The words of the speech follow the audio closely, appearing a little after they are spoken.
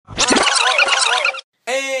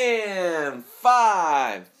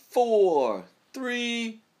5, 4,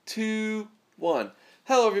 3, 2, 1.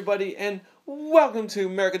 Hello, everybody, and welcome to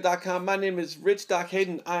America.com. My name is Rich Doc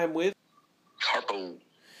Hayden. I am with Harpo.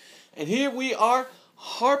 And here we are.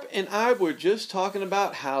 Harp and I were just talking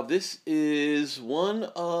about how this is one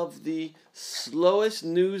of the slowest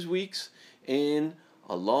news weeks in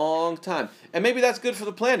a long time. And maybe that's good for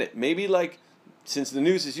the planet. Maybe, since the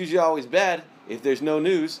news is usually always bad, if there's no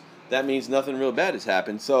news, that means nothing real bad has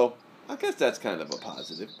happened. So I guess that's kind of a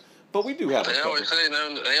positive. But we do have They always say no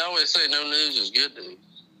news is good news.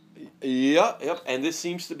 Yep. And this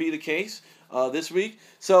seems to be the case this week.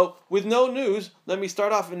 So with no news, let me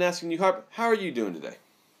start off in asking you, Harp, how are you doing today?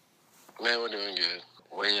 Man, we're doing good.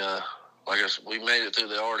 We made it through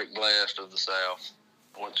the Arctic blast of the South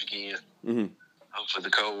once again. Mm-hmm. Hopefully the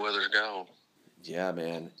cold weather's gone. Yeah,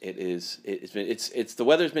 man, it is. The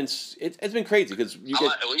weather's been it's been crazy because you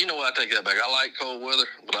know what? I take that back. I like cold weather,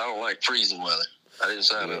 but I don't like freezing weather. I didn't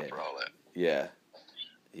sign up for all that.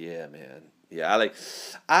 Yeah, man. Yeah,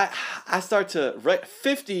 I start to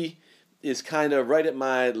 50 is kind of right at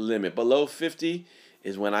my limit. Below 50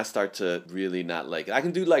 is when I start to really not like it. I can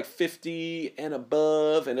do 50 and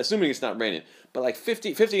above, and assuming it's not raining, but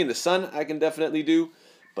 50 in the sun I can definitely do.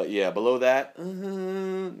 But yeah, below that, I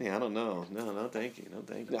don't know. No, thank you.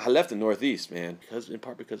 I left the Northeast, man, in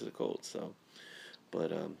part because of the cold. So,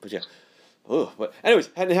 but yeah. Oh, but anyways,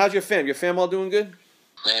 how's your fam? Your fam all doing good?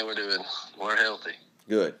 Man, we're healthy.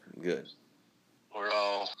 Good. We're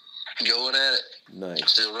all going at it.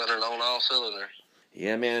 Nice. Still running on all cylinders.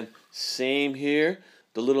 Yeah, man. Same here.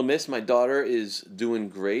 The little miss, my daughter, is doing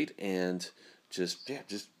great and just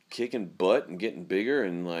kicking butt and getting bigger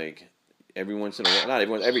and every once in a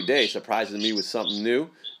while, every day surprises me with something new.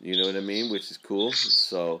 You know what I mean? Which is cool.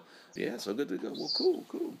 So yeah, so good to go. Well, cool.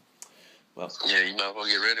 Well, yeah, you might as well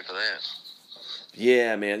get ready for that.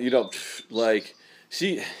 Yeah, man.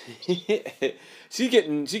 She's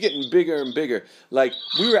getting bigger and bigger.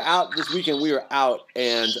 We were out this weekend. We were out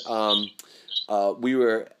and we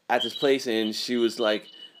were at this place and she was like,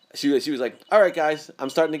 all right, guys, I'm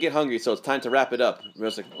starting to get hungry, so it's time to wrap it up. And I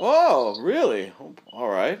was like, oh, really? All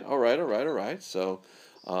right. So,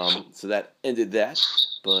 so that ended that.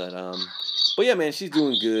 But yeah, man, she's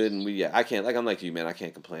doing good, and I can't, I'm like you, man, I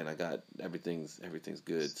can't complain. I got everything's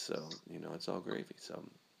good, so it's all gravy.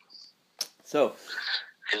 So.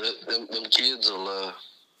 Yeah, them kids will,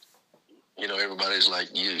 everybody's like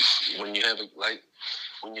you. When you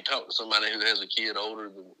when you talk to somebody who has a kid older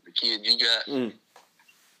than the kid you got.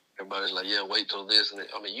 Everybody's like, yeah, wait till this. And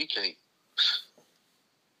you can't.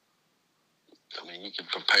 You can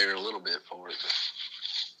prepare a little bit for it.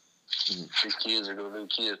 These kids are going to do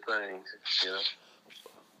kid things,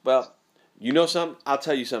 Well, something? I'll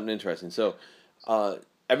tell you something interesting. So,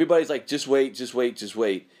 everybody's like, just wait.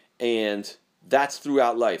 And that's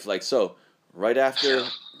throughout life. So, right after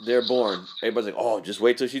they're born, everybody's like, oh, just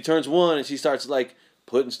wait till she turns 1 and she starts,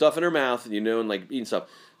 putting stuff in her mouth, and eating stuff.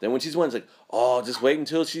 Then when she's 1, it's like, oh, just wait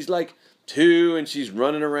until she's 2 and she's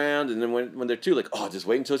running around. And then when they're 2, oh, just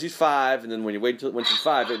wait until she's 5. And then when she's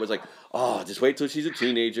 5, it was like, oh, just wait till she's a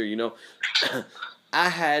teenager. I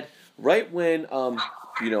had right when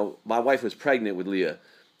my wife was pregnant with Leah,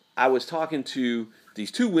 I was talking to these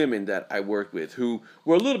 2 women that I worked with who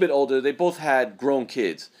were a little bit older. They both had grown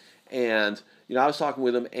kids, and I was talking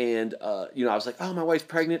with them, and I was like, oh, my wife's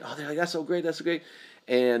pregnant. Oh, they're like, that's so great.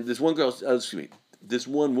 And this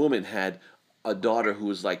one woman had a daughter who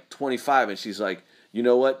was 25, and she's like, you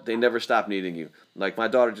know what? They never stop needing you. My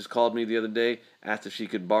daughter just called me the other day, asked if she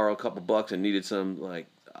could borrow a couple bucks and needed some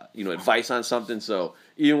advice on something. So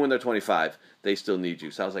even when they're 25, they still need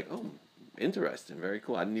you. So I was like, oh, interesting, very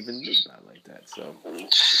cool. I didn't even think about it like that. So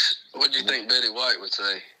what do you think Betty White would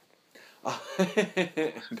say?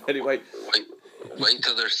 Betty White. Wait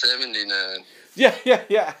till they're 79. Yeah.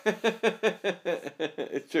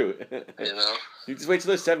 It's true. You just wait till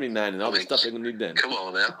they're 79 and all the stuff they're going to need then. Come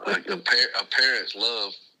on now. A parent's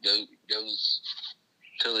love goes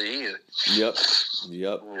till the end. Yep.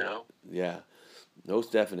 Yeah.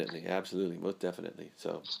 Most definitely. Absolutely. Most definitely.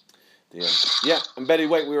 So, yeah. And Betty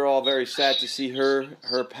White, we were all very sad to see her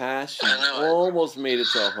pass. She almost made it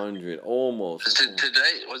to 100. Almost.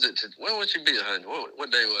 Today, when would she be 100? What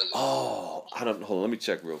day was it? Oh, I don't know. Hold on. Let me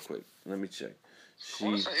check real quick. It was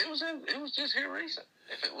just here recent.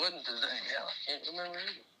 If it wasn't today, I can't remember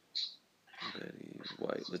either. Betty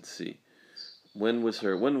White. Let's see. When was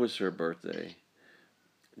her birthday?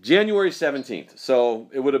 January 17th. So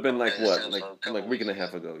it would have been a week and a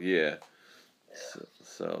half ago. Yeah.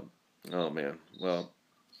 So oh man. Well,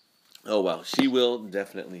 she will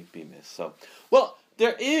definitely be missed. So, well,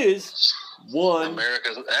 there is One.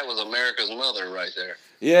 That was America's mother right there.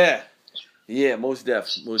 Yeah. Yeah, most def.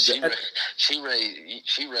 She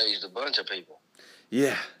raised a bunch of people.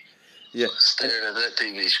 Yeah. Yeah. Staring at that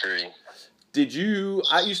TV screen.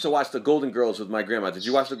 I used to watch the Golden Girls with my grandma. Did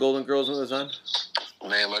you watch the Golden Girls when it was on?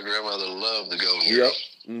 Man, my grandmother loved the Golden Girls.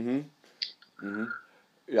 Yep.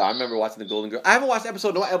 Yeah, I remember watching the Golden Girls. I haven't watched the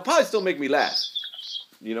episode. No, it'll probably still make me laugh.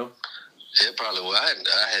 You know? It probably will. I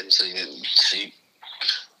hadn't seen it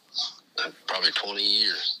probably 20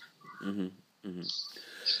 years.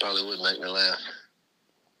 Probably would make me laugh.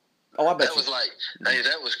 Oh, I bet that was like, hey,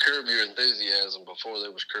 that was Curb Your Enthusiasm before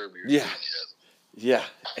there was Curb Your Enthusiasm. Yeah,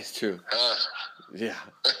 it's true. Yeah.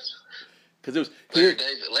 Because it was Larry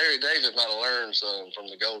David might have learned some from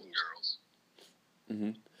the Golden Girls.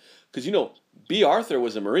 Because B. Arthur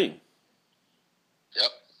was a Marine.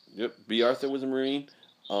 Yep. B. Arthur was a Marine.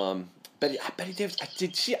 Betty Davis. I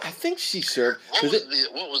think she served.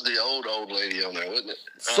 What was the old lady on there? Wasn't it?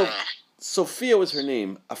 Sophia was her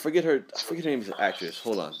name. I forget her name as an actress.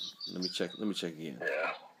 Hold on. Let me check again.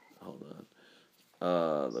 Yeah. Hold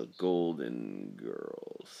on. The Golden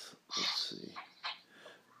Girls. Let's see.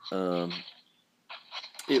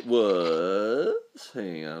 It was.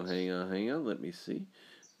 Hang on. Let me see.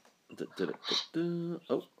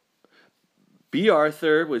 Oh. B.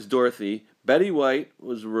 Arthur was Dorothy. Betty White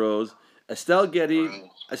was Rose. Estelle Getty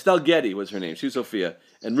was her name. She was Sophia.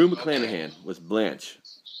 And Rue McClanahan was Blanche.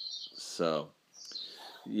 So,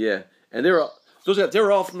 yeah. And they were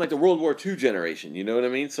all from like the World War II generation. You know what I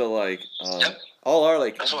mean? So like, all are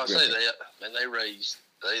like. That's what I say. They raised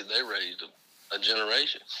a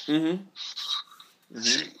generation.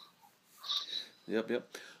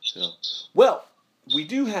 Yep. So, well, we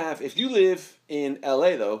do have. If you live in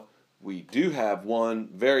LA, though, we do have one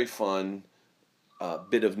very fun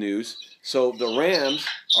bit of news. So the Rams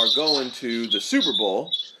are going to the Super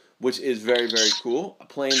Bowl, which is very, very cool,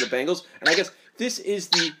 playing the Bengals. And I guess this is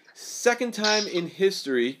the second time in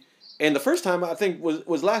history, and the first time I think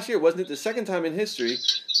was last year, wasn't it? The second time in history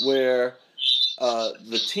where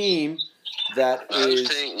the team that the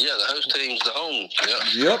host team's the home.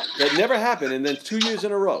 Yep, that never happened, and then 2 years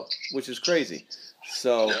in a row, which is crazy.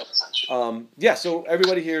 So, so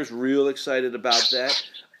everybody here is real excited about that.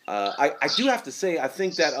 I do have to say, I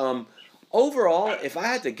think that overall, if I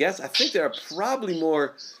had to guess, I think there are probably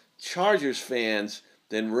more Chargers fans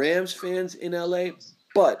than Rams fans in LA,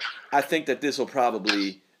 but I think that this will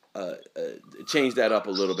probably change that up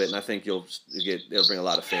a little bit, and I think it'll bring a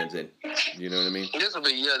lot of fans in. You know what I mean? This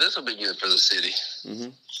will be good for the city.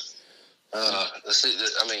 The city.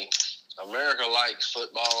 I mean, America likes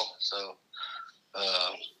football, so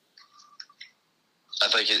I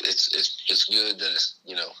think it's good that it's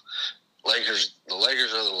Lakers. The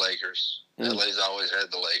Lakers are the Lakers. LA's always had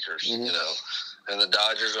the Lakers, and the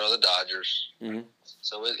Dodgers are the Dodgers.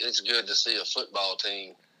 So it's good to see a football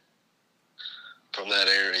team from that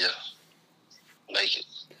area make it.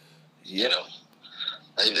 Yep.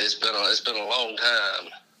 It's been a long time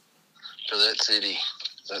for that city.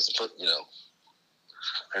 There's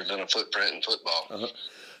been a footprint in football.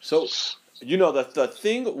 So, the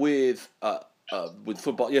thing with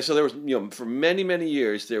football, so there was, for many, many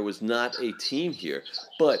years there was not a team here,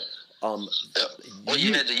 but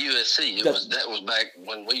you had the USC. That was back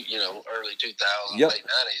when we, early 2000s, late 90s,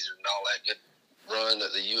 and all that good run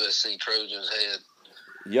that the USC Trojans had.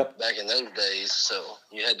 Yep. Back in those days, so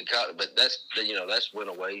you had to cut it, but that's went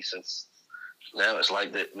away since now. It's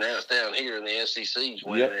like that. Now it's down here, and the SEC's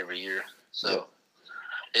winning every year. So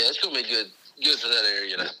it's gonna be good for that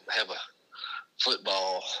area to have a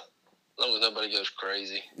football, as long as nobody goes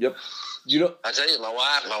crazy. Yep. I tell you, my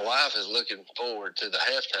wife is looking forward to the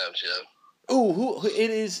halftime show. Oh, who it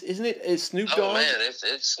is? Isn't it? It's Snoop Dogg. Oh man, it's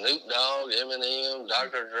Snoop Dogg, Eminem,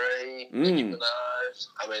 Dr. Dre, Nicki Minaj.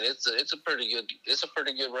 I mean, it's a pretty good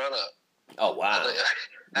run up. Oh wow!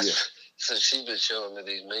 So she's been showing me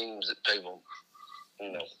these memes that people,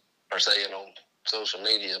 are saying on social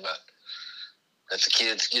media about if the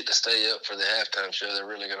kids get to stay up for the halftime show, they're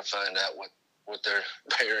really going to find out what their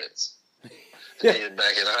parents did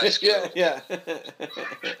back in high school. Yeah.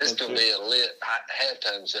 It's going to be a lit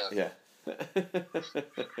halftime show. Yeah.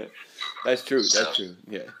 That's true.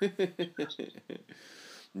 Yeah.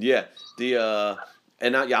 Yeah.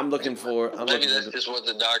 I'm looking for. Maybe that's just what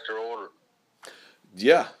the doctor ordered.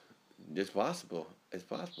 Yeah, it's possible.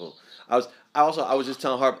 I was just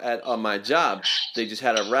telling Harp at my job, they just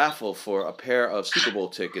had a raffle for a pair of Super Bowl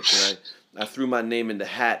tickets, and I threw my name in the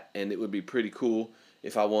hat, and it would be pretty cool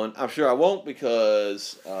if I won. I'm sure I won't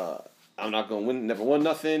because I'm not going to win. Never won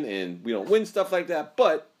nothing, and we don't win stuff like that.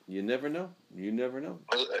 But You never know. You never know.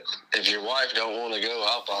 Well, if your wife don't want to go,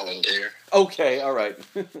 I'll volunteer. Okay, all right.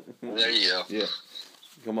 There you go. Yeah.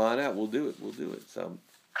 Come on out. We'll do it. We'll do it. So,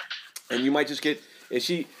 and you might just get. If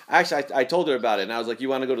she actually, I told her about it, and I was like, "You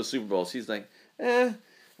want to go to Super Bowl?" She's like, "Eh." And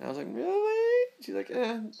I was like, "Really?" She's like,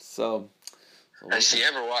 "Eh." So Has she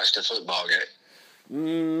ever watched a football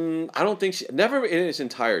game? I don't think she never in its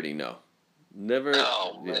entirety. No, never.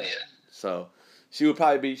 Oh yeah. man. So she would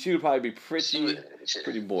probably be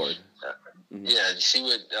pretty bored. Mm-hmm. Yeah, she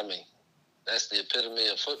would. I mean, that's the epitome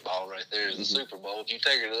of football right there. Is the Super Bowl. If you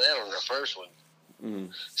take her to that on her first one,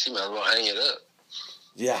 she might as well hang it up.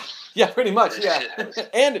 Yeah, pretty much. Yeah,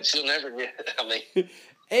 and she'll never get. I mean,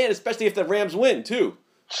 and especially if the Rams win too.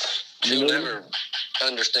 She'll never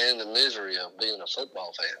understand the misery of being a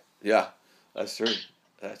football fan. Yeah, that's true.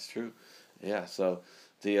 That's true. Yeah. So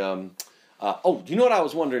the you know what I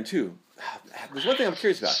was wondering too? There's one thing I'm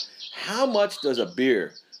curious about. How much does a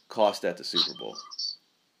beer cost at the Super Bowl?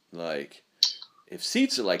 Like, if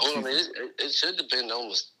seats are like. Well, I mean, it should depend on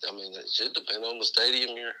the. I mean, it should depend on the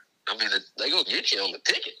stadium you're. I mean, they gonna get you on the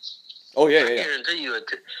ticket. Oh yeah, I guarantee you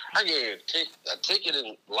a ticket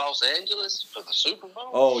in Los Angeles for the Super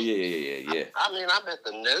Bowl. Oh yeah. I mean, I bet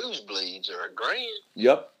the nosebleeds are $1,000.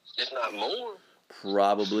 Yep. If not more.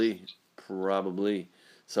 Probably.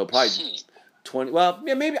 So probably 20. Well,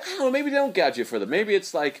 yeah, maybe I don't know. Maybe they don't gouge you for them. Maybe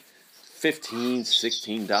it's like $15,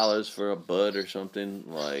 $16 for a bud or something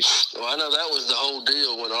like. Well, I know that was the whole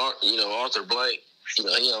deal when Arthur Blank.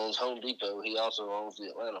 He owns Home Depot. He also owns the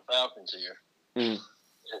Atlanta Falcons here. Mm.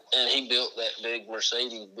 And he built that big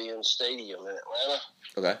Mercedes-Benz stadium in Atlanta.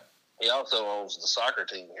 Okay. He also owns the soccer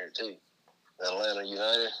team here too, Atlanta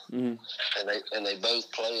United. Mm-hmm. And they both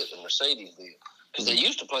play at the Mercedes deal because they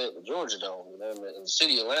used to play at the Georgia Dome. And the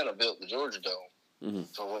city of Atlanta built the Georgia Dome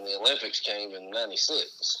for when the Olympics came in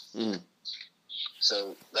 '96. Mm-hmm.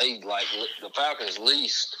 So the Falcons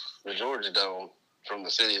leased the Georgia Dome from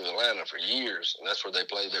the city of Atlanta for years, and that's where they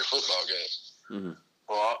played their football games. Mm-hmm.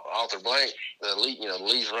 Well, Arthur Blank, the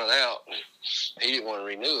lease run out, and he didn't want to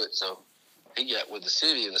renew it, so he got with the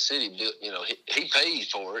city, and the city built. He paid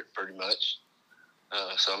for it pretty much.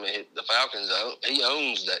 So I mean, the Falcons he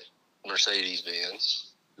owns that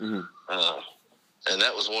Mercedes-Benz, and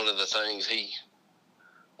that was one of the things he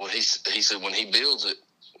said when he builds it,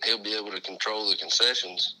 he'll be able to control the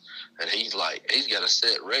concessions, and he's got a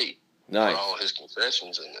set rate. Nice. For all his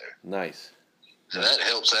concessions in there. Nice. And that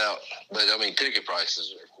helps out. But, I mean, ticket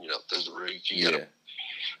prices are, through the roof.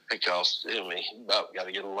 It costs, you about got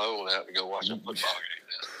to get a loan out to go watch a football game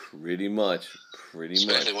now. Pretty much.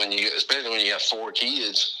 Especially when you have 4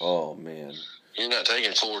 kids. Oh, man. You're not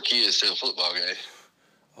taking 4 kids to a football game.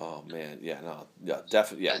 Oh, man. Yeah, no. Yeah,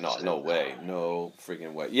 definitely. Yeah, no way. No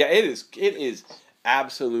freaking way. Yeah, it is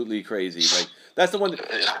absolutely crazy. Like, that's the one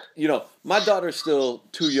that, my daughter's still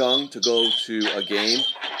too young to go to a game,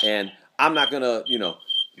 and I'm not going to,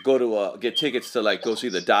 go to get tickets to, go see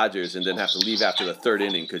the Dodgers and then have to leave after the 3rd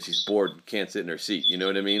inning because she's bored and can't sit in her seat. You know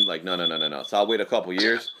what I mean? Like, no. So I'll wait a couple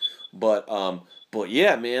years. But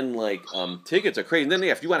yeah, man, tickets are crazy. And then,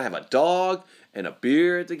 if you want to have a dog and a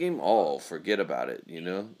beer at the game, forget about it,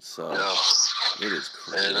 So it is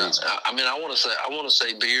crazy. And, I want to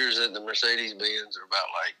say beers at the Mercedes-Benz are about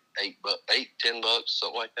 $10,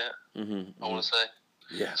 something like that. I want to say.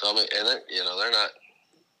 Yeah. So I mean, and they're not.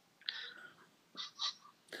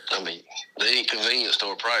 I mean, they ain't convenience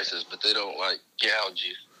store prices, but they don't gouge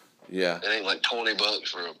you. Yeah. It ain't like $20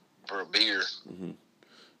 for a beer. Mm-hmm.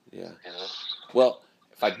 Yeah. Well,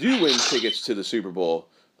 if I do win tickets to the Super Bowl,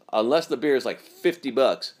 unless the beer is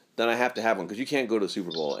 $50, then I have to have one because you can't go to the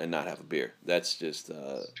Super Bowl and not have a beer. That's just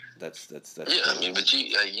that's. Yeah, I mean, but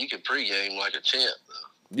you could pregame like a champ though.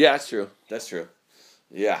 Yeah, that's true.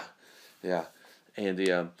 Yeah. And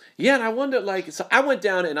and I wonder so I went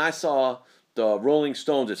down and I saw the Rolling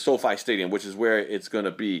Stones at SoFi Stadium, which is where it's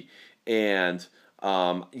gonna be, and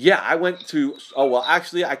I went to. Oh well,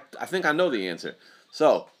 actually, I think I know the answer.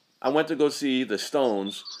 So I went to go see the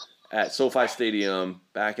Stones at SoFi Stadium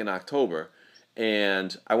back in October.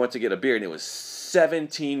 And I went to get a beer, and it was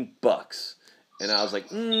 $17. And I was like,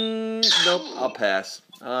 nope, I'll pass.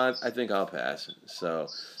 I think I'll pass. So,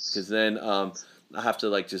 because then I have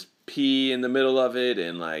to just pee in the middle of it,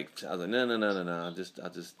 and I was like, no. I'll just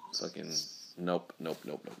fucking nope.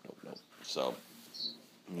 So,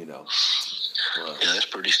 yeah, that's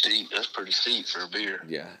pretty steep. That's pretty steep for a beer.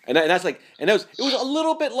 Yeah, and that's it was a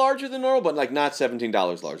little bit larger than normal, but not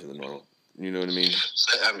 $17 larger than normal. You know what I mean?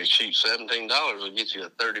 I mean, shoot, $17 will get you a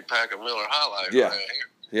 30-pack of Miller High Life yeah. around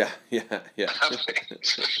here. Yeah.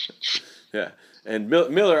 Yeah. And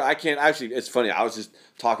Miller, I can't actually. It's funny. I was just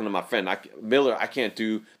talking to my friend. Miller, I can't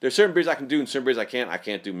do. There's certain beers I can do, and certain beers I can't. I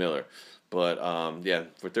can't do Miller. But yeah,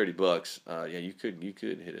 for $30, yeah, you could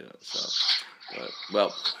hit it up. So,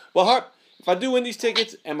 well, Harp. If I do win these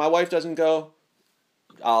tickets and my wife doesn't go,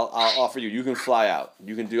 I'll offer you. You can fly out.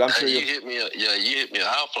 You can do. I'm sure you hit me up. Yeah, you hit me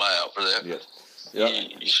up. I'll fly out for that. Yeah.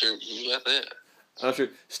 You sure you got that? I'm sure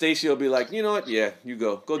Stacy will be like, you know what? Yeah, you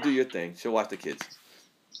go do your thing. She'll watch the kids.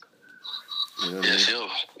 You know what I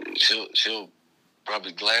mean? She'll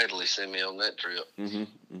probably gladly send me on that trip.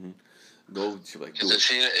 Go. She'll like. Because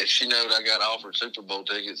if she knowed I got offered Super Bowl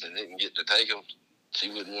tickets and didn't get to take them, she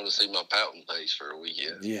wouldn't want to see my pouting face for a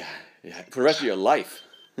weekend. Yeah. For the rest of your life.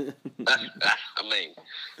 I mean,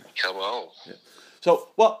 come on. Yeah. So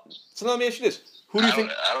let me ask you this: who do you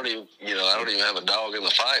think? I don't even have a dog in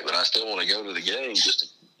the fight, but I still want to go to the game just to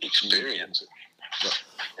experience it.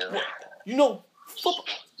 Yeah. Well, football.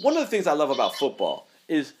 One of the things I love about football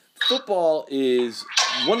is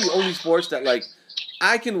one of the only sports that like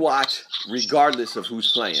I can watch regardless of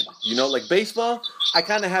who's playing. Like baseball, I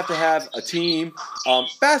kind of have to have a team.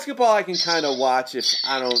 Basketball, I can kind of watch if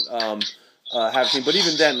I don't have a team. But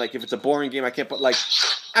even then, like if it's a boring game, I can't. But like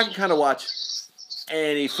I can kind of watch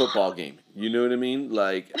any football game. You know what I mean?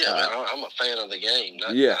 Like yeah, man, I'm a fan of the game.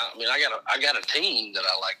 I got a team that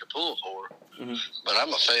I like to pull for, but I'm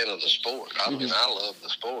a fan of the sport. I mean, I love the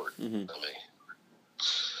sport.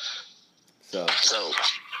 So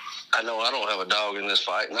I know I don't have a dog in this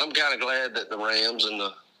fight, and I'm kind of glad that the Rams and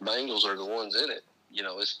the Bengals are the ones in it.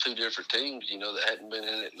 It's two different teams, that hadn't been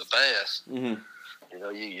in it in the past.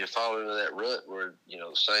 You fall into that rut where,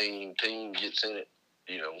 the same team gets in it,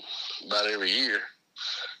 about every year.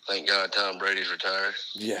 Thank God Tom Brady's retired.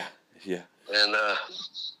 Yeah. And, I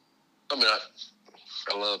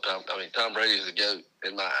love Tom. Tom Brady's the GOAT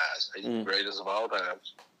in my eyes. He's the greatest of all time.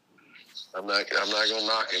 I'm not going to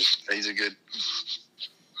knock him. He's a good –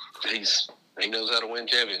 he knows how to win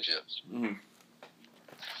championships.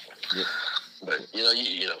 Yeah. But,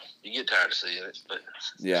 you get tired of seeing it. But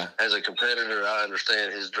yeah, as a competitor, I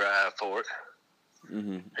understand his drive for it.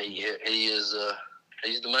 He is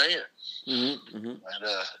he's the man. And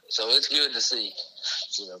so it's good to see,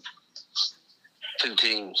 two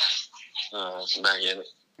teams back in it.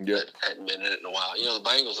 That hadn't been in it in a while. The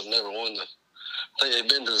Bengals have never won I think they've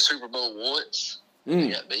been to the Super Bowl once. They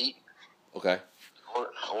got beat. Okay.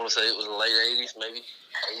 I want to say it was in the late 80s, maybe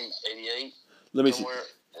 88. Let me somewhere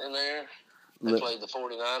see. In there. They played the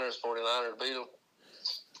 49ers. 49ers beat them.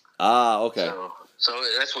 Okay. So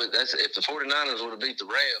that's if the 49ers would have beat the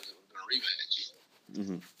Rams, it would have been a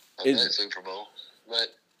rematch. In that Super Bowl. But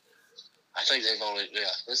I think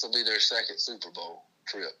this will be their second Super Bowl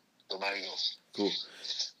trip, the Bengals. Cool.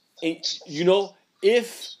 And,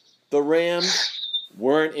 if the Rams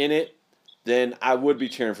weren't in it, then I would be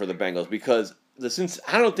cheering for the Bengals because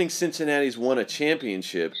I don't think Cincinnati's won a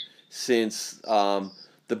championship since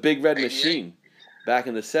the Big Red 88? Machine back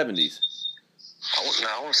in the 70s.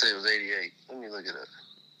 I want to say it was 88. Let me look it up.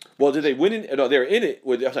 Well, did they win it? No, they were in it.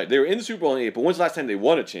 I'm sorry, they were in the Super Bowl in 88, but when's the last time they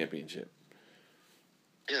won a championship?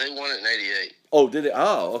 Yeah, they won it in 88. Oh, did they?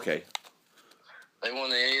 Oh, okay. They won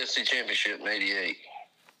the AFC Championship in 88.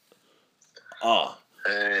 Oh.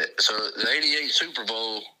 So the 88 Super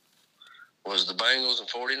Bowl was the Bengals and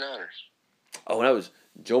 49ers. Oh, that was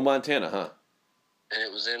Joe Montana, huh? And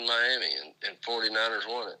it was in Miami, and 49ers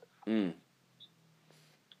won it.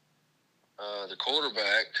 The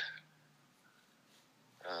quarterback,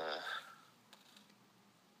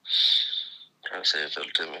 trying to see if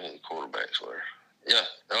it'll tell me who the quarterbacks were. Yeah.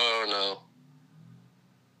 Oh, no.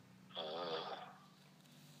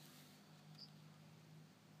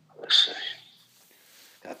 Let's see.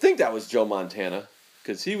 I think that was Joe Montana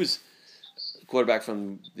because he was quarterback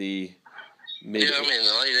from the mid. Yeah, in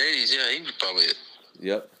the late 80s. Yeah, he was probably it.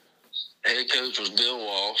 Yep. Head coach was Bill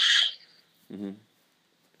Walsh.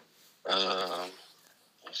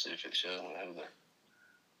 Let's see if it shows me who the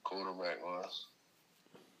quarterback was.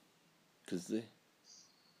 Because the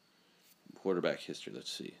quarterback history,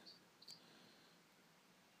 let's see.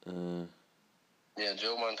 Yeah,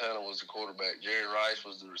 Joe Montana was the quarterback. Jerry Rice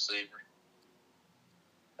was the receiver.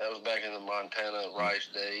 That was back in the Montana Rice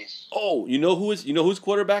days. Oh, who's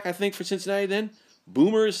quarterback, I think, for Cincinnati then?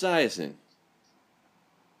 Boomer Esiason.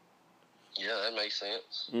 Yeah, that makes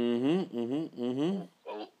sense.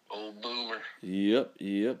 Old Boomer. Yep.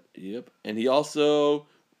 And he also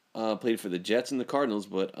played for the Jets and the Cardinals,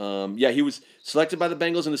 but he was selected by the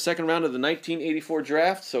Bengals in the second round of the 1984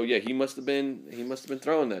 draft. So yeah, he must have been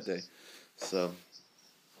throwing that day. So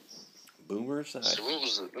Boomer Esiason. So what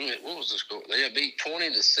was the score? They had beat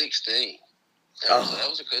 20-16. That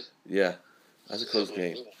was a good. Yeah. That's a close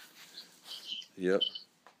game. Yep.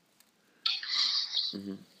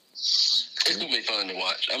 Mm-hmm. It's gonna be fun to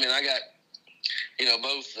watch. I mean, I got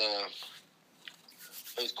both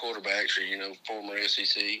quarterbacks are former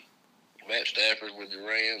SEC. Matt Stafford with the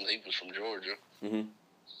Rams, he was from Georgia. Mm-hmm.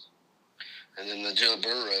 And then Joe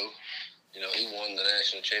Burrow, he won the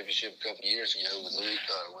national championship a couple years ago with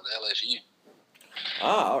LSU.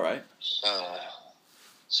 Ah, all right.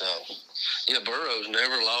 So, Burrow's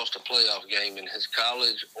never lost a playoff game in his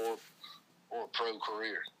college or pro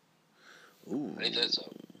career. Ooh. Ain't that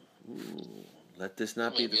so? Ooh. Let this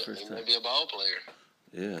not be the first time. He may be a ball player.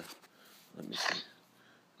 Yeah. Let me see.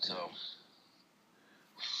 So.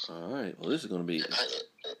 All right. Well, this is going to be. It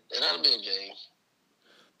ought to be a game.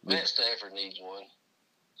 Matt Stafford needs one.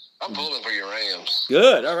 I'm pulling for your Rams.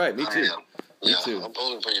 Good. All right. Me too. Me too. I'm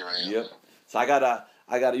pulling for your Rams. Yep. So I gotta.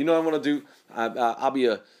 You know what I'm gonna do? I'll be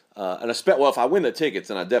well, if I win the tickets,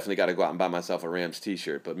 then I definitely got to go out and buy myself a Rams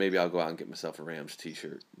T-shirt. But maybe I'll go out and get myself a Rams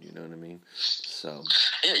T-shirt. You know what I mean? So.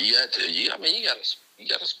 Yeah, you got to. You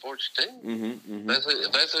got to support your team. Mm-hmm.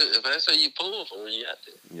 If that's who you pull for, you got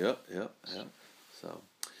to. Yep.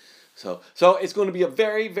 So it's going to be a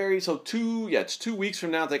very, very it's 2 weeks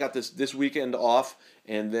from now. They got this weekend off,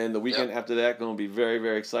 and then the weekend after that going to be very,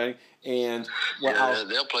 very exciting. And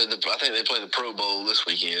they'll play I think they play the Pro Bowl this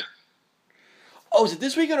weekend. Oh, is it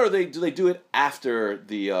this weekend, or do they do it after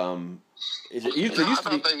the? Is it? I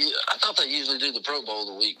thought they usually do the Pro Bowl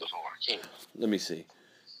the week before. Let me see,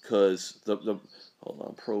 because the hold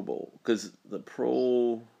on, Pro Bowl, because the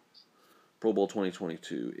Pro Bowl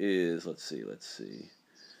 2022 is let's see.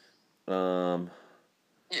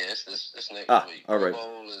 It's this next week. All right. Pro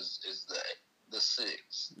Bowl is the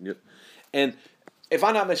 6th. Yep, and if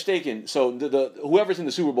I'm not mistaken, so the whoever's in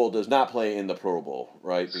the Super Bowl does not play in the Pro Bowl,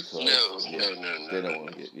 right? Because no. They don't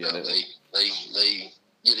want to get they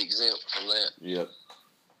get exempt from that. Yep.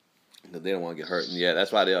 They don't want to get hurt, and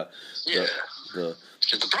that's why the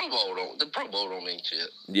Pro Bowl don't mean shit.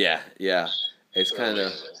 Yeah. It's kind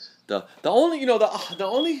of the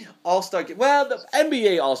only All-Star game. Well, the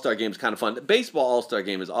NBA All-Star game is kind of fun. The baseball All-Star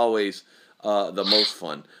game is always the most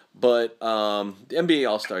fun. But the NBA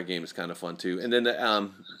All-Star game is kind of fun too, and then the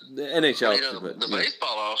NHL. The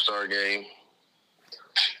baseball All-Star game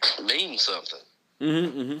means something.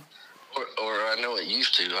 Mm-hmm. Or I know it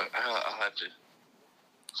used to. I'll have to.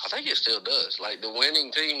 I think it still does. Like the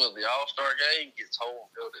winning team of the All-Star game gets home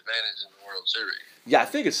field advantage in the World Series. Yeah, I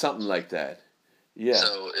think it's something like that. Yeah.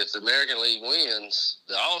 So if the American League wins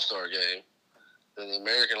the All-Star game, then the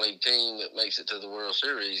American League team that makes it to the World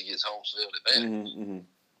Series gets home field advantage. Mm-hmm.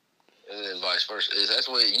 And then vice versa. That's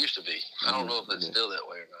the way it used to be. I don't know if it's still that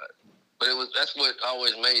way or not. But that's what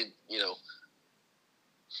always made,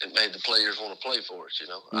 it made the players want to play for it,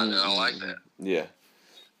 I like that.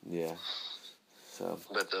 Yeah. So.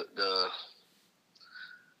 But the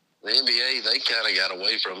NBA, they kind of got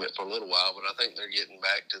away from it for a little while, but I think they're getting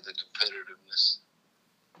back to the competitiveness.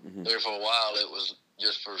 Mm-hmm. There for a while, it was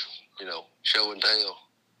just for, show and tell.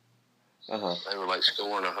 Uh-huh. They were like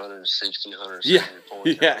scoring 160, 170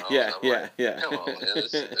 points. Yeah. Come on,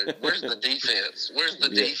 man. Where's the defense? Where's the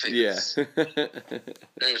defense? Yeah.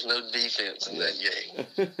 There's no defense in that game.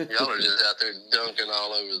 Y'all are just out there dunking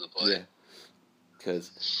all over the place. Yeah.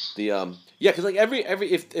 Because because like every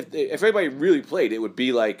if everybody really played, it would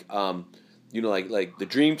be like like the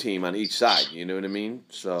dream team on each side. You know what I mean?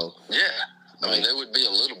 So I mean there would be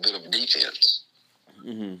a little bit of defense.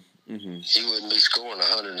 Mm-hmm. He wouldn't be scoring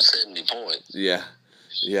 170 points. Yeah.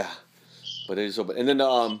 But it is so. And then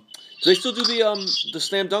do they still do the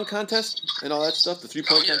slam dunk contest and all that stuff? The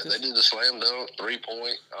 3-point contest. They do the slam dunk,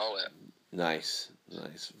 3-point, all that. Nice,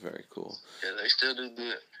 very cool. Yeah, they still do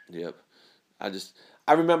good. Yep.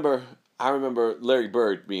 I remember Larry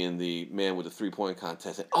Bird being the man with the 3-point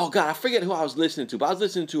contest. And, oh God, I forget who I was listening to, but I was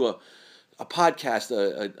listening to a podcast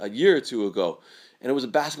a year or two ago, and it was a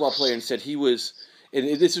basketball player, and said he was. And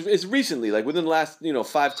it's recently, like within the last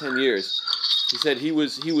 5-10 years. He said he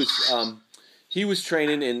was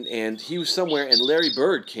training and he was somewhere, and Larry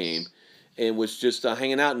Bird came and was just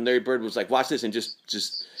hanging out, and Larry Bird was like, watch this, and just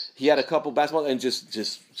he had a couple basketball and just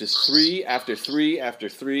 3 after 3 after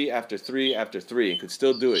 3 after 3 after 3 and could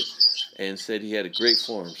still do it, and said he had a great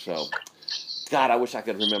form. So, God, I wish I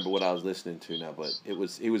could remember what I was listening to now, but he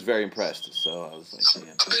was very impressed. So I was like,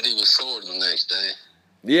 damn. I bet he was sore the next day.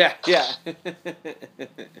 Yeah. If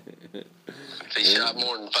he shot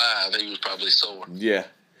more than 5, he was probably sore. Yeah.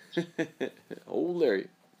 Old Larry.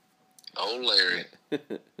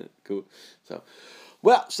 Cool. So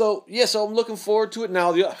I'm looking forward to it.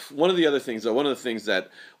 Now, one of the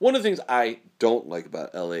things I don't like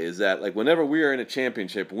about LA is that, like, whenever we are in a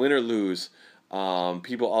championship, win or lose,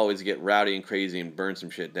 people always get rowdy and crazy and burn some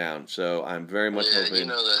shit down. So I'm very much hoping. You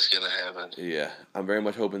know that's gonna happen. Yeah, I'm very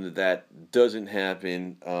much hoping that doesn't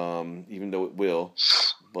happen, even though it will.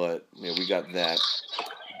 But we got that.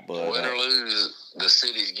 But win or lose, the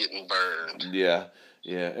city's getting burned. Yeah,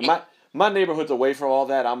 and my neighborhood's away from all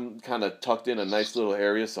that. I'm kind of tucked in a nice little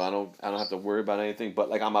area, so I don't have to worry about anything. But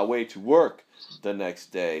like on my way to work the next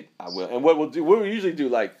day, I will. And what we usually do,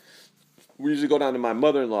 like we usually go down to my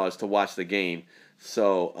mother-in-law's to watch the game.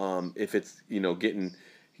 So if it's getting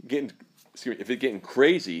if it's getting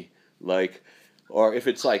crazy, like. Or if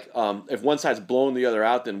it's like, if one side's blowing the other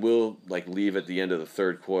out, then we'll like leave at the end of the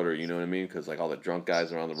third quarter. You know what I mean? Because like all the drunk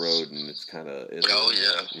guys are on the road, and it's kind of. Oh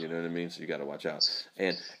yeah. You know what I mean? So you got to watch out.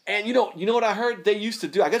 And you know what I heard they used to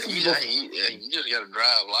do? I guess you just got to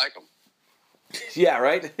drive like them. Yeah,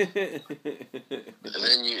 right. and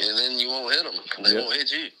then you won't hit them. And they won't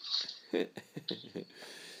hit you.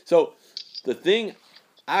 So the thing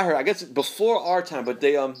I heard, I guess before our time, but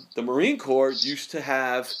they the Marine Corps used to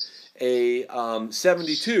have a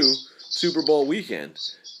 72 Super Bowl weekend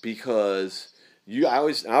because I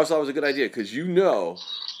always thought it was a good idea because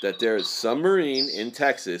that there's some Marine in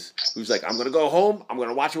Texas who's like, I'm gonna go home, I'm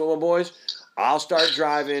gonna watch it with my boys, I'll start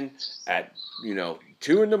driving at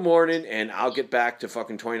 2 a.m, and I'll get back to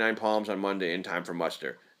fucking 29 Palms on Monday in time for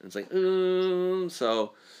muster. And it's like,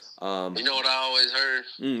 so. You know what I always heard?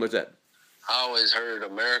 What's that? I always heard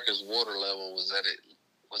America's water level was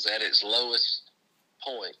at its lowest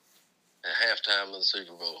point at halftime of the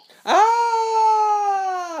Super Bowl.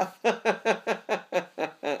 Ah!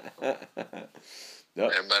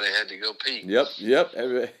 Yep. Everybody had to go pee. Yep.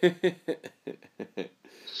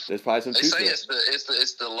 There's probably some. They say it's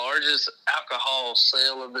the largest alcohol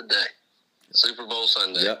sale of the day. Super Bowl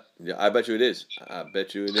Sunday. Yep. Yeah, I bet you it is.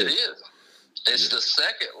 It is. It's the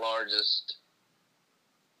second largest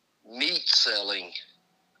meat selling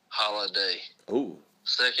holiday. Ooh.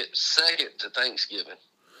 Second to Thanksgiving.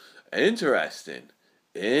 Interesting.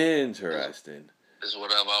 Is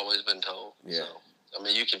what I've always been told. Yeah. So, I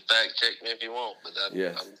mean, you can fact check me if you want, but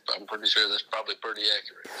I'm pretty sure that's probably pretty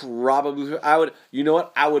accurate. Probably. I would. You know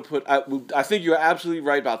what? I would put. I think you're absolutely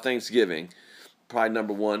right about Thanksgiving. Probably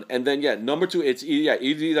number one, and then number two. It's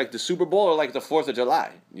either like the Super Bowl or like the 4th of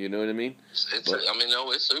July. You know what I mean? It's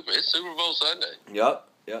Super Bowl Sunday. Yep.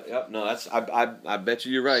 No, that's. I bet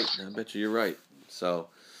you you're right. So,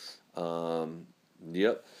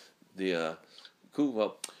 yep. The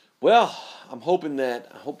cool. Well, I'm hoping that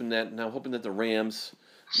the Rams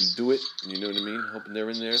do it. You know what I mean? Hoping they're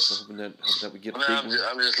in there. So hoping that we get. I'm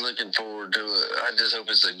just looking forward to it. I just hope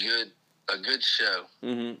it's a good show.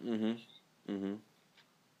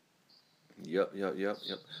 Yep.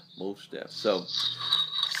 Most def. So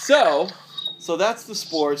that's the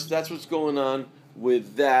sports. That's what's going on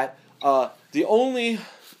with that. The only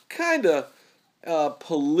kind of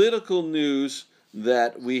political news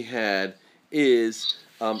that we had is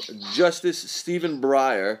Justice Stephen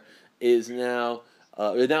Breyer is now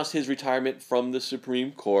announced his retirement from the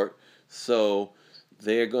Supreme Court. So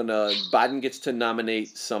Biden gets to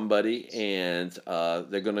nominate somebody, and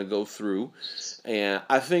they're gonna go through. And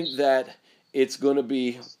I think that it's gonna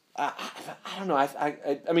be. I don't know.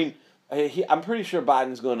 I mean, I'm pretty sure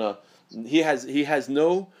Biden's gonna. He has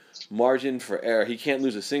no margin for error. He can't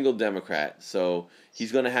lose a single Democrat. So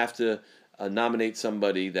he's gonna have to nominate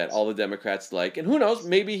somebody that all the Democrats like, and who knows?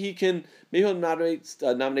 Maybe he'll nominate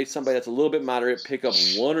somebody that's a little bit moderate, pick up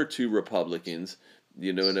one or two Republicans.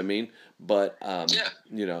 You know what I mean? But I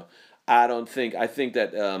think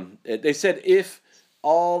that they said if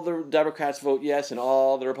all the Democrats vote yes and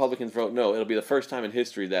all the Republicans vote no, it'll be the first time in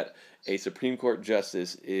history that a Supreme Court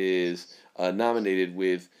justice is nominated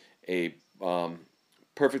with a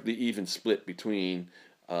perfectly even split between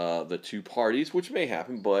the two parties, which may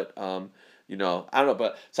happen, but I don't know.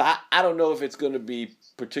 But so I don't know if it's going to be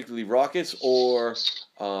particularly raucous or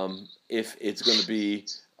if it's going to be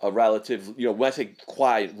a relatively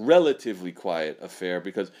quiet affair,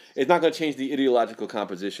 because it's not going to change the ideological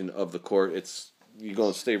composition of the court. You're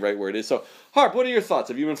going to stay right where it is. So, Harp, what are your thoughts?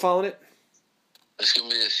 Have you been following it? It's going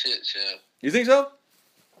to be a shit show. You think so?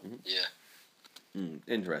 Yeah.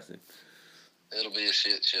 Interesting. It'll be a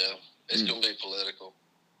shit show. It's going to be political.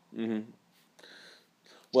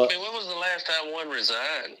 Well, I mean, when was the last time one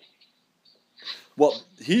resigned? Well,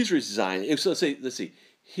 he's resigning. So let's see.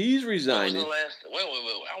 He's resigning. I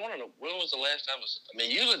want to know, when was the last time?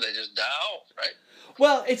 Usually they just die off, right?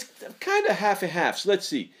 Well, it's kind of half and half. So let's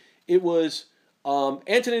see. It was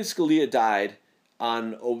Antonin Scalia died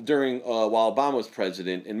during while Obama was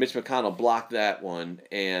president, and Mitch McConnell blocked that one,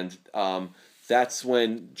 and That's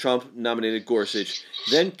when Trump nominated Gorsuch.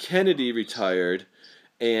 Then Kennedy retired,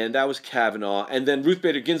 and that was Kavanaugh. And then Ruth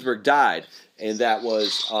Bader Ginsburg died, and that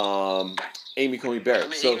was Amy Coney Barrett. I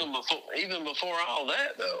mean, so even before all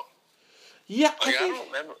that, though. Yeah, like, I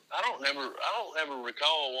don't ever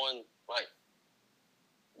recall one like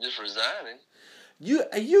just resigning. You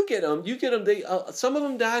get them. They some of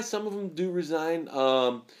them die. Some of them do resign.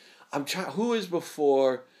 I'm trying. Who was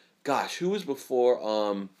before? Gosh, who was before?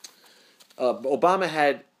 Obama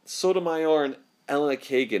had Sotomayor and Elena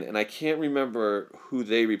Kagan, and I can't remember who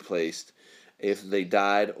they replaced, if they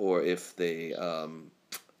died or if they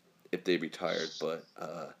retired. But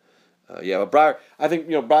yeah, but Breyer, I think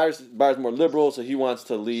Breyer's more liberal, so he wants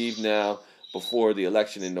to leave now before the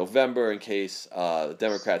election in November in case the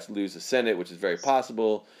Democrats lose the Senate, which is very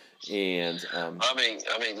possible. And I mean,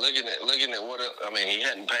 looking at what he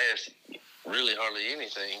hadn't passed really hardly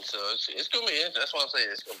anything, so it's gonna be interesting. That's why I'm saying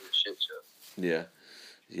it's gonna be a shit show.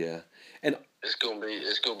 Yeah, and it's gonna be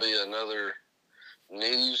another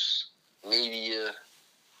news media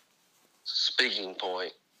speaking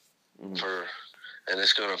point and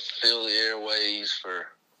it's gonna fill the airways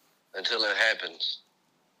until it happens.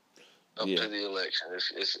 Up to the election,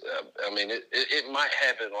 it might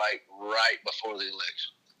happen like right before the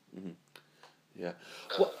election. Mm-hmm. Yeah.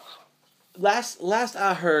 Well, last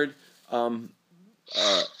I heard, Biden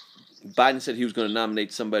said he was going to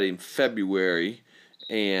nominate somebody in February,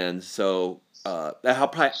 and so I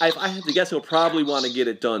have to guess he'll probably want to get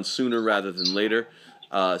it done sooner rather than later.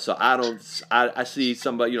 So I see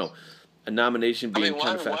somebody, a nomination being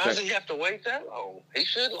kind of fast. Why does he have to wait that long? He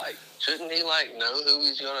shouldn't he know who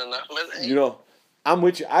he's going to nominate? I'm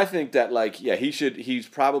with you. I think that he should. He's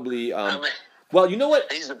probably. Well, you know what?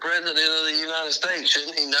 He's the president of the United States.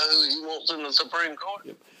 Shouldn't he know who he wants in the Supreme Court?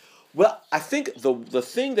 Yep. Well, I think the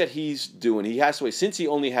thing that he's doing, he has to wait since he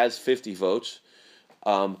only has 50 votes.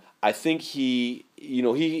 I think he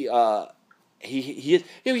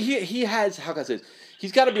has, how can I say this?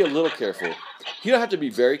 He's got to be a little careful. He don't have to be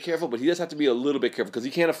very careful, but he does have to be a little bit careful because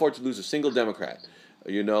he can't afford to lose a single Democrat.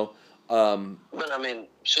 But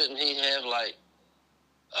shouldn't he have a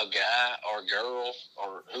guy or girl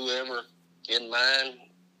or whoever in mind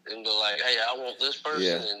and be hey, I want this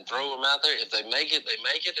person and throw them out there. If they make it, they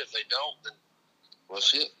make it. If they don't, then well,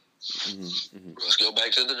 shit. Let's go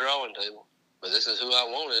back to the drawing table. But this is who I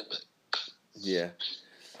wanted. But yeah,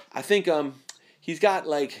 I think he's got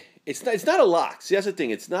it's not a lock. See, that's the thing.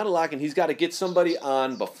 It's not a lock, and he's got to get somebody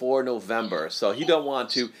on before November. So he don't want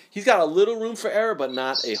to. He's got a little room for error, but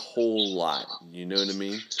not a whole lot. You know what I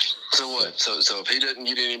mean? So what? So if he doesn't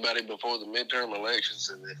get anybody before the midterm elections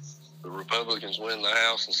and the Republicans win the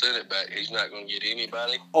House and Senate back, he's not going to get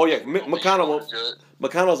anybody? Oh, yeah.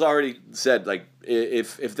 McConnell's already said,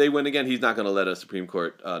 if they win again, he's not going to let a Supreme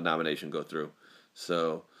Court nomination go through.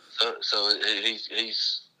 So we're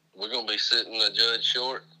going to be sitting a judge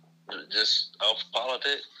short just off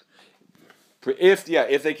politics?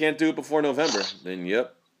 If they can't do it before November, then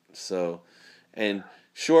yep. So, and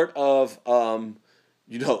short of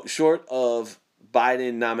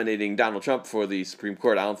Biden nominating Donald Trump for the Supreme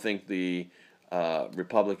Court, I don't think the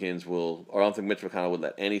Republicans will, or I don't think Mitch McConnell would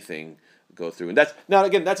let anything go through. And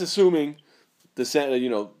that's assuming the Senate,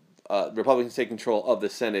 Republicans take control of the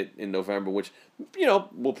Senate in November, which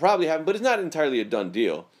will probably happen, but it's not entirely a done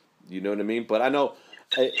deal. You know what I mean? But I know.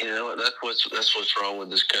 That's what's wrong with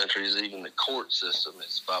this country is even the court system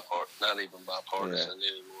is not even bipartisan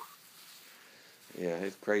anymore. Yeah,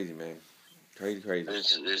 it's crazy, man. Crazy.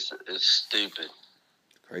 It's stupid.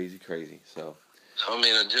 Crazy. So.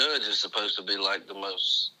 A judge is supposed to be the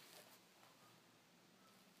most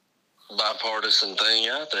bipartisan thing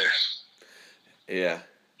out there. Yeah.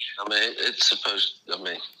 It's supposed.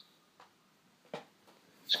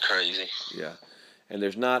 It's crazy. Yeah, and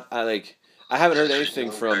there's not. I haven't heard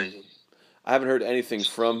anything from. I haven't heard anything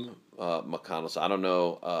from McConnell, so I don't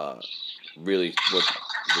know really what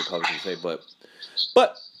the Republicans say, but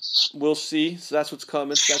we'll see. So that's what's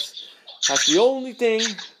coming. That's the only thing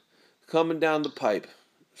coming down the pipe.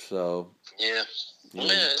 So yeah,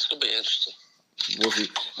 it's gonna be interesting. We'll see.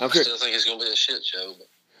 I still think it's gonna be a shit show. But.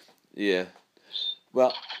 Yeah.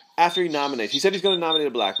 Well, after he nominates, he said he's going to nominate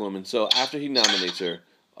a black woman. So after he nominates her,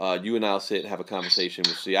 you and I'll sit and have a conversation.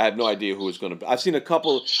 We'll see. I have no idea who it's going to be. I've seen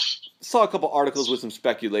saw a couple articles with some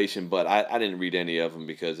speculation, but I didn't read any of them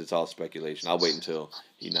because it's all speculation. I'll wait until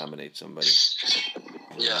he nominates somebody.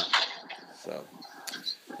 Yeah. So,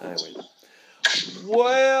 anyway.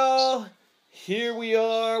 Well, here we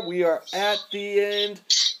are. We are at the end.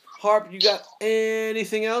 Harp, you got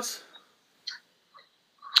anything else?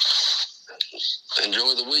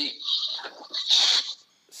 Enjoy the week.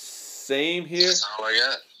 Same here. That's all I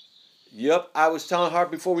got. Yep, I was telling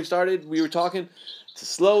Hart before we started, we were talking, it's a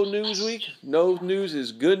slow news week. No news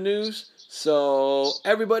is good news. So,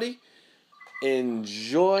 everybody,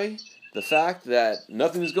 enjoy the fact that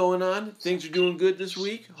nothing is going on. Things are doing good this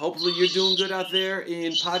week. Hopefully, you're doing good out there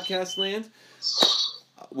in podcast land.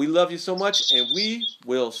 We love you so much, and we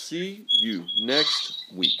will see you next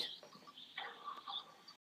week.